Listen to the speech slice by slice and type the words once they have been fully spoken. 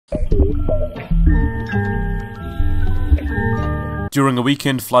During a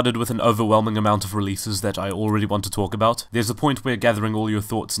weekend flooded with an overwhelming amount of releases that I already want to talk about, there's a point where gathering all your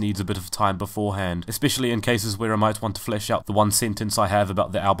thoughts needs a bit of time beforehand, especially in cases where I might want to flesh out the one sentence I have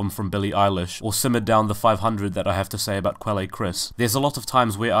about the album from Billie Eilish, or simmer down the 500 that I have to say about Quelle Chris. There's a lot of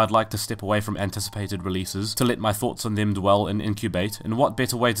times where I'd like to step away from anticipated releases, to let my thoughts on them dwell and incubate, and what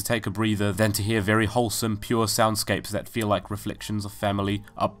better way to take a breather than to hear very wholesome, pure soundscapes that feel like reflections of family,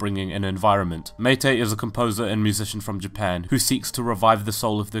 upbringing, and environment. Meitei is a composer and musician from Japan, who seeks to revive the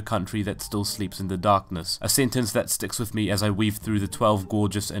soul of the country that still sleeps in the darkness, a sentence that sticks with me as I weave through the 12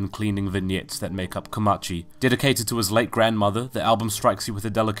 gorgeous and cleaning vignettes that make up Komachi. Dedicated to his late grandmother, the album strikes you with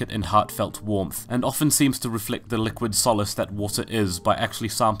a delicate and heartfelt warmth, and often seems to reflect the liquid solace that water is by actually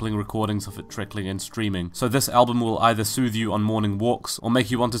sampling recordings of it trickling and streaming. So this album will either soothe you on morning walks, or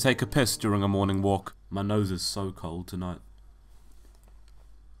make you want to take a piss during a morning walk. My nose is so cold tonight.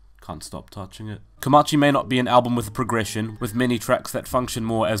 Can't stop touching it. Komachi may not be an album with a progression, with many tracks that function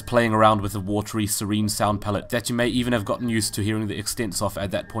more as playing around with a watery, serene sound palette that you may even have gotten used to hearing the extents of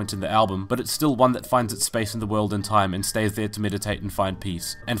at that point in the album, but it's still one that finds its space in the world and time and stays there to meditate and find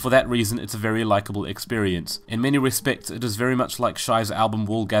peace. And for that reason, it's a very likable experience. In many respects, it is very much like Shy's album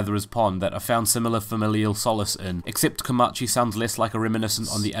Woolgatherer's Pond that I found similar familial solace in, except Komachi sounds less like a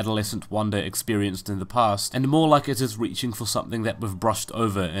reminiscence on the adolescent wonder experienced in the past, and more like it is reaching for something that we've brushed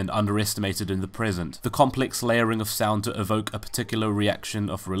over and underestimated in the present. The complex layering of sound to evoke a particular reaction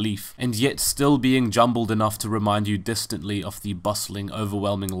of relief, and yet still being jumbled enough to remind you distantly of the bustling,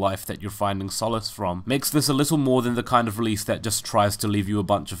 overwhelming life that you're finding solace from, makes this a little more than the kind of release that just tries to leave you a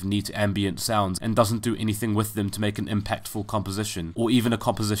bunch of neat ambient sounds and doesn't do anything with them to make an impactful composition, or even a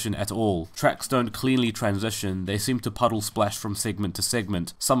composition at all. Tracks don't cleanly transition, they seem to puddle splash from segment to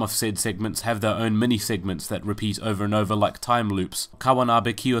segment. Some of said segments have their own mini-segments that repeat over and over like time loops.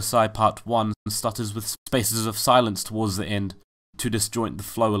 Kawanabe Kiyosai Part 1 stutters with spaces of silence towards the end to disjoint the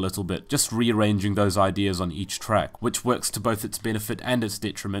flow a little bit, just rearranging those ideas on each track, which works to both its benefit and its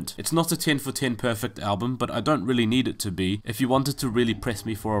detriment. It's not a 10 for 10 perfect album, but I don't really need it to be. If you wanted to really press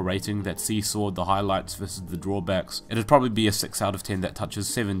me for a rating that seesawed the highlights versus the drawbacks, it'd probably be a 6 out of 10 that touches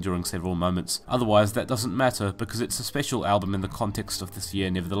 7 during several moments. Otherwise, that doesn't matter, because it's a special album in the context of this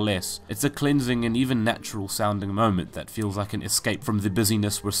year nevertheless. It's a cleansing and even natural sounding moment that feels like an escape from the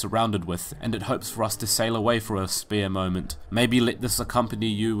busyness we're surrounded with, and it hopes for us to sail away for a spare moment. Maybe let this accompany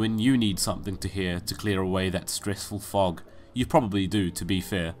you when you need something to hear to clear away that stressful fog. You probably do, to be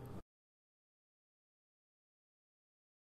fair.